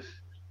bonus,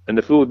 and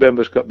the full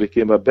Members' Cup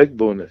became a big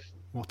bonus.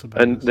 What a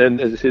bonus. And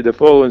then, as I say, the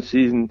following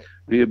season,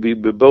 we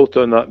built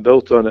on it, and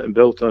built on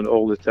it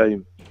all the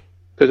time.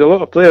 Because a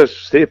lot of players,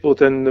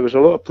 Stapleton, there was a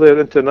lot of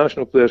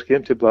international players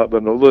came to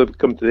Blackburn, although they've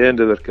come to the end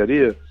of their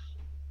career.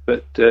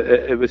 But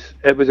it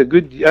was a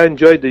good. I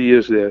enjoyed the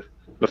years there.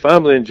 My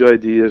family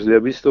enjoyed the years there.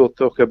 We still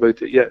talk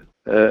about it yet,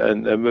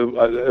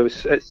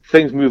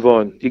 things move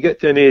on. You get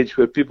to an age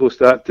where people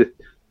start to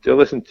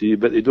listen to you,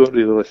 but they don't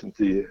really listen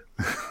to you.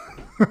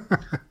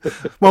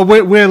 Well,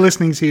 we're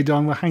listening to you,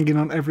 Don. We're hanging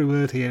on every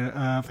word here.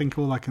 I think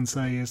all I can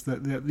say is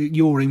that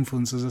your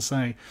influence, as I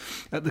say,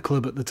 at the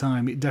club at the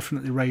time, it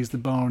definitely raised the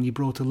bar, and you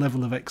brought a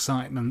level of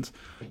excitement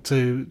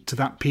to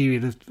that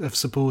period of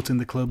supporting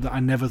the club that I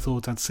never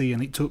thought I'd see,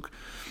 and it took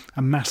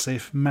a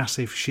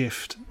massive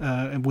shift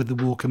with the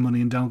Walker money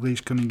and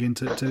Dalglish coming in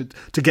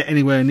to get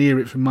anywhere near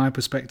it from my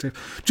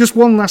perspective. Just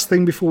one last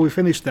thing before we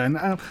finish then.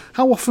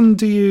 How often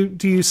do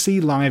you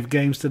see live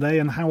games today,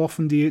 and how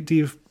often do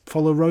you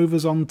follow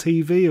Rovers on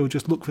TV, or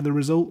just look for the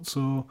results?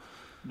 Or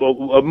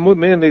well, I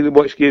mainly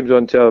watch games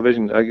on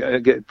television. I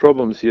get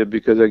problems here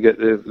because I get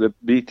the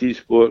BT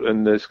Sport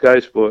and the Sky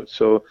Sport,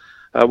 so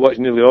I watch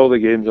nearly all the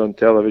games on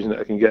television that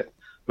I can get.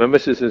 My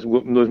missus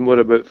knows more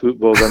about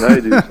football than I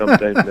do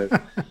sometimes now,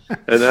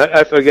 and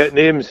I forget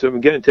names. I'm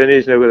getting to an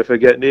age now where I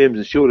forget names,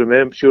 and she'll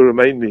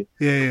remind me.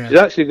 Yeah. She's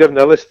actually given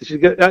a list.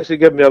 Actually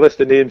given me a list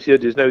of names here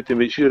just now to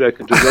make sure I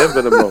can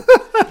remember them all.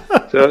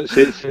 So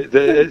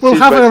we'll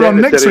have her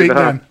on next week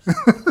then.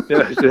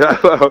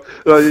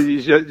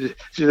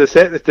 She's a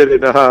secretary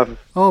and a half.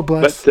 Oh,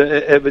 bless.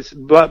 But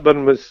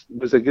Blackburn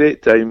was a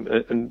great time,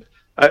 and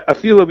I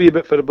feel a wee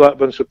bit for the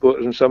Blackburn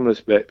supporters in some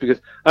respect,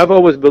 because I've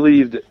always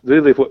believed that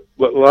really what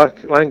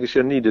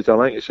Lancashire need is a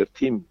Lancashire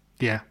team.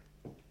 Yeah.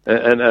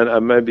 And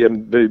I'm maybe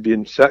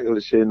being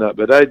sacrilege saying that,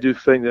 but I do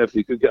think that if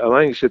we could get a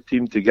Lancashire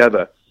team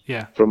together,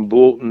 from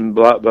Bolton,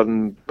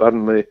 Blackburn,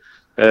 Burnley,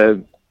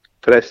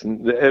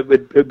 Preston,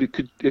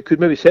 it could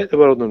maybe set the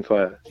world on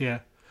fire. Yeah.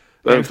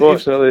 But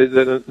unfortunately,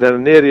 they're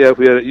an area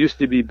where it used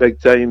to be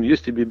big time,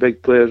 used to be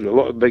big players, a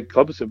lot of big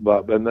clubs in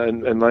Blackburn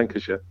in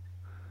Lancashire.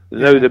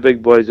 Now the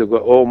big boys have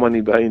got all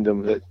money behind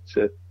them.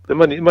 The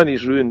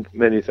money's ruined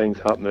many things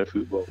happening in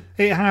football.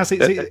 It has.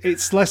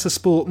 It's less a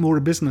sport, more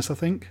a business, I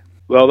think.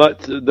 Well,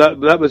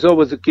 that was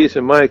always the case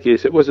in my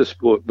case. It was a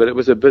sport, but it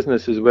was a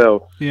business as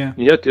well. Yeah.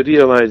 You had to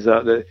realise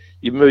that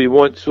you maybe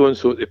want so and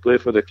so to play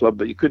for the club,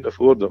 but you couldn't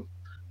afford them,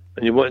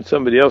 and you wanted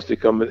somebody else to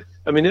come.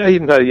 I mean, I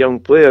even had a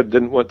young player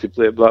didn't want to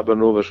play at Blackburn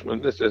Rovers.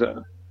 And this is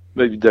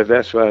maybe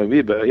diversifying a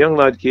wee bit. A young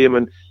lad came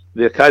in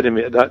the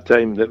academy at that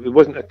time. That it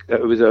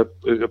was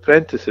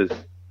apprentices,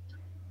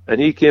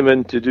 and he came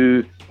in to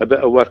do a bit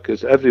of work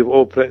as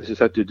all apprentices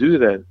had to do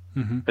then.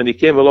 Mm-hmm. And he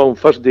came along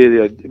first day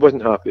there. He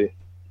wasn't happy.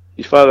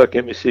 His father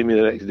came to see me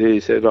the next day. He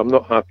said, "I'm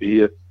not happy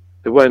here."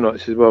 I said, "Why not?" He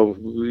said, "Well,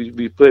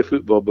 we play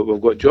football, but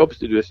we've got jobs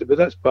to do." I said, "But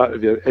that's part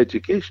of your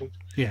education,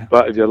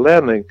 part of your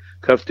learning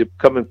curve to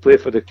come and play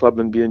for the club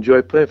and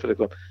enjoy playing for the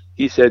club."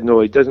 He said,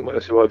 "No, he doesn't want."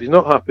 I said, "Well, if he's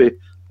not happy,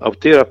 I'll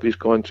tear up his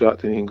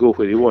contract and he can go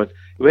where he wants."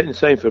 He went and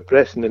signed for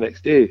Preston the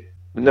next day.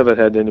 We never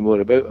heard any more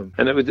about him.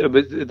 And it was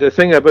the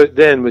thing about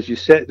then was you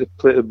set the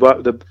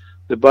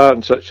bar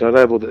on such a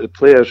level that the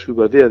players who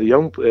were there, the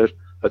young players,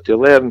 had to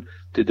learn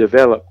to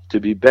develop, to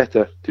be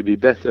better, to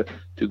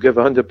give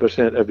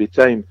 100% every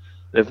time.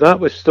 And if that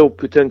was still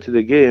put into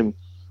the game,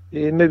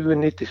 maybe we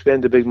need to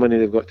spend the big money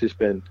they've got to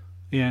spend.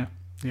 Yeah.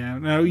 Yeah,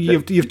 no,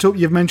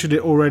 you've mentioned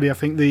it already. I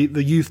think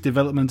the youth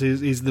development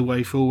is the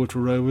way forward for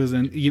Rovers,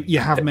 and you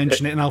have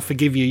mentioned it, and I'll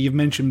forgive you. You've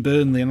mentioned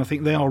Burnley, and I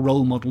think they are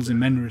role models in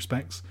many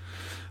respects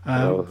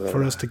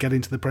for us to get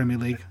into the Premier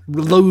League.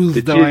 Loath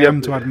though I am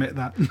to admit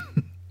that.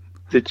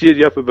 To cheer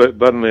you up about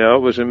Burnley, I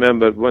always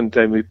remember one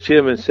time the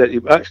chairman said,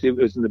 it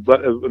was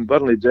in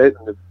Burnley Direct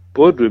in the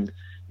boardroom.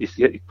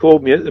 He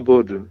called me into the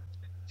boardroom.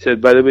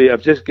 Said, by the way,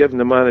 I've just given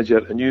the manager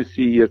a new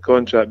 3-year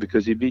contract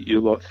because he beat you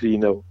lot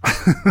 3-0.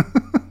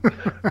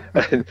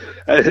 and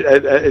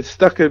it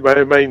stuck in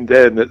my mind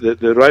then that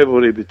the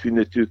rivalry between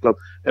the two clubs,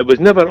 it was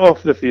never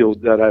off the field,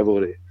 that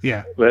rivalry.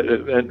 Yeah.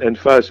 And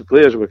far as the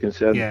players were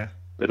concerned. Yeah.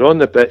 But on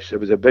the pitch, it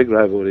was a big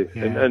rivalry.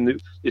 Yeah. And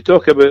you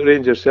talk about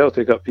Rangers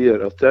Celtic up here,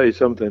 I'll tell you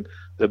something.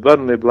 The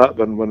Burnley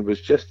Blackburn one was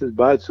just as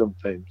bad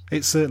sometimes.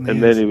 It certainly in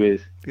is. many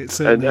ways. It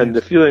certainly and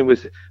the feeling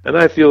was, and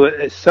I feel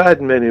it's sad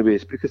in many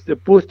ways because they're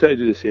both trying to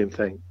do the same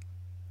thing.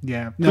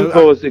 Yeah,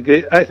 football is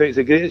I think it's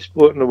the greatest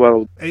sport in the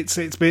world.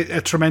 It's been a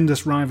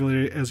tremendous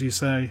rivalry, as you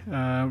say.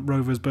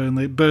 Rovers,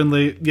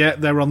 Burnley. Yeah,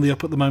 they're on the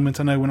up at the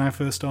moment. I know when I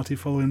first started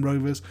following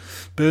Rovers,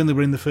 Burnley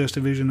were in the first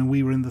division and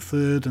we were in the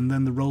third, and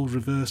then the roles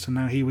reversed, and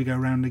now here we go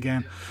round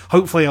again.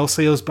 Hopefully, I'll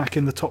see us back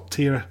in the top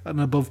tier and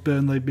above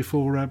Burnley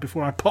before I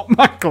pop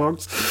my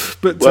clogs.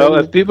 But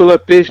if people are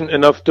patient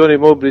enough, Tony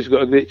Mowbray's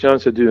got a great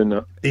chance of doing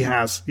that. He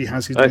has. He's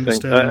I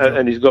think,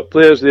 and he's got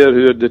players there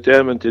who are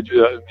determined to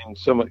do that. I mean,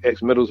 some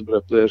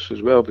ex-Middlesbrough players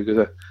as well, because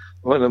I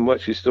want him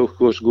watch. He still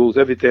scores goals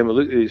every time I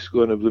look at him. He's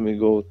scoring a blooming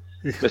goal.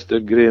 Mr.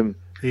 Graham.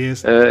 He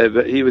is.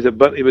 But he was at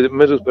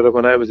Middlesbrough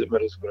when I was at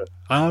Middlesbrough.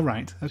 Oh,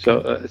 right.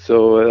 Okay.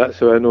 So that's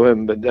how I know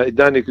him. But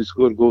Danny could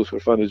score goals for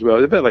fun as well.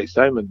 It's a bit like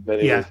Simon.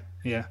 Yeah.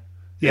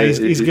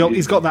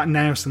 He's got that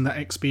nous and that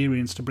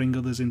experience to bring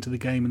others into the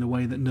game in a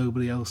way that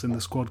nobody else in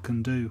the squad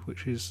can do,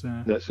 which is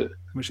that's it.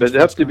 But they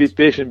have to be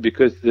patient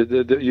because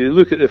you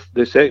look at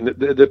the second.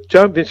 The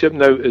Championship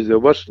now is the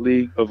worst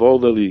league of all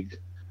the leagues.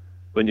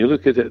 When you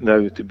look at it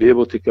now, to be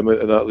able to come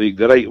out of that league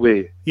the right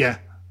way,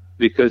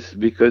 because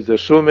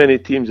there's so many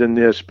teams in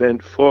there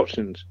spent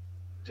fortunes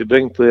to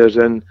bring players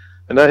in,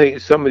 and I think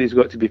somebody's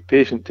got to be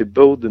patient to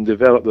build and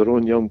develop their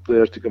own young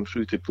players to come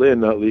through to play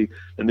in that league,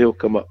 and they'll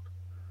come up.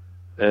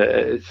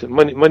 It's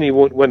money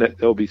won't win it.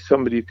 There'll be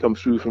somebody who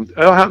comes through from. It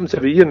happens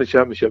every year in the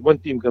Championship. One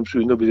team comes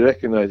through, nobody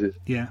recognises.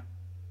 Yeah.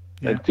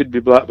 It could be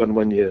Blackburn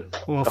one year.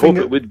 Well, I hope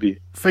it would be.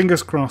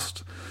 Fingers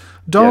crossed.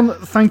 Don,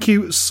 thank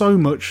you so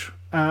much.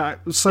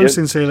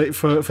 Sincerely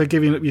for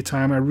giving up your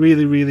time. I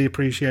really, really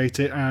appreciate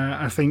it.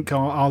 I think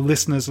our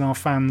listeners and our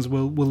fans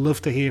will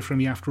love to hear from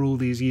you after all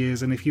these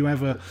years, and if you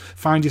ever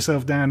find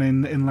yourself down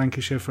in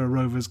Lancashire for a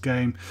Rovers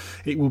game,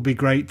 it will be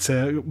great.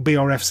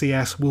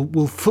 BRFCS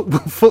will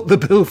foot the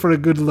bill for a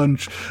good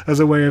lunch as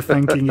a way of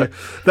thanking you.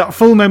 That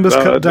full Members'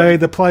 Cup day,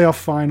 the playoff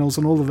finals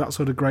and all of that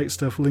sort of great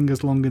stuff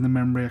lingers long in the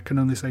memory. I can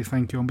only say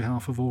thank you on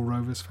behalf of all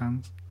Rovers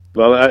fans.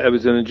 Well, it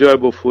was an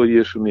enjoyable 4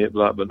 years for me at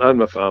Blackburn and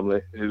my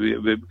family.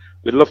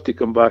 We'd love to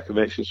come back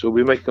eventually, so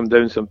we might come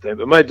down sometime.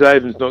 But my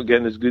driving's not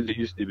getting as good as it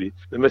used to be.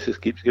 The missus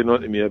keeps getting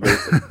on to me about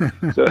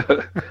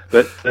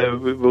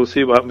it. We'll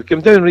see what happens. We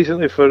came down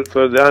recently for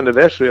the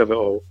anniversary of it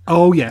all.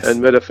 Oh, yes. And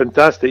we had a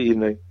fantastic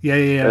evening. Yeah.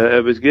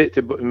 It was great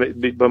to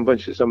bum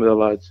bunch of some of the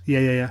lads.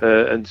 Yeah.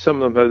 And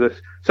some of them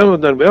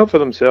done well for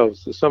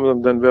themselves. Some of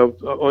them done well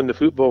on the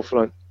football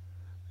front.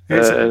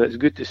 And it's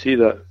good to see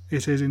that.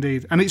 It is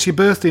indeed. And it's your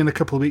birthday in a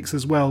couple of weeks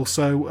as well,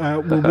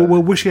 so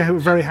we'll wish you a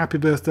very happy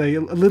birthday,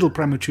 a little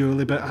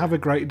prematurely, but have a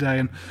great day.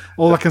 And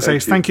all I can say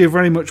is thank you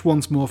very much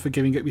once more for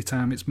giving up your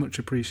time. It's much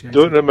appreciated.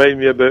 Don't remind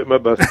me about my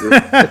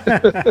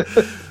birthday.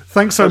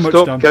 Thanks so much,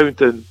 Don. Don. Stop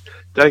counting.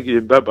 Thank you.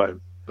 Bye-bye.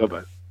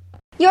 Bye-bye.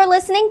 You're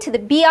listening to the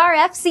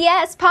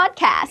BRFCS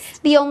podcast,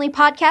 the only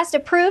podcast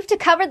approved to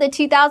cover the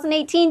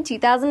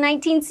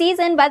 2018-2019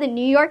 season by the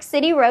New York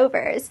City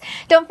Rovers.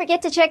 Don't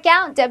forget to check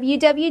out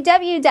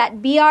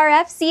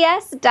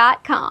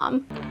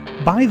www.brfcs.com.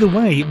 By the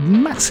way,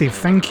 massive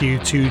thank you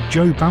to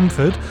Joe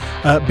Bamford,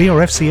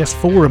 BRFCS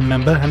forum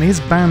member, and his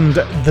band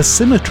The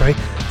Symmetry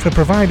for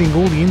providing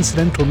all the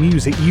incidental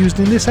music used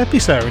in this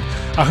episode.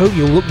 I hope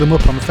you'll look them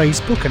up on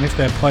Facebook, and if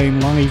they're playing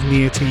live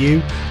near to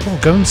you, well,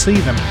 go and see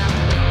them.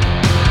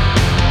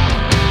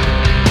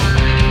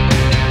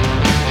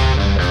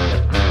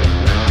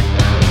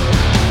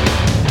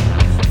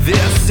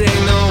 This is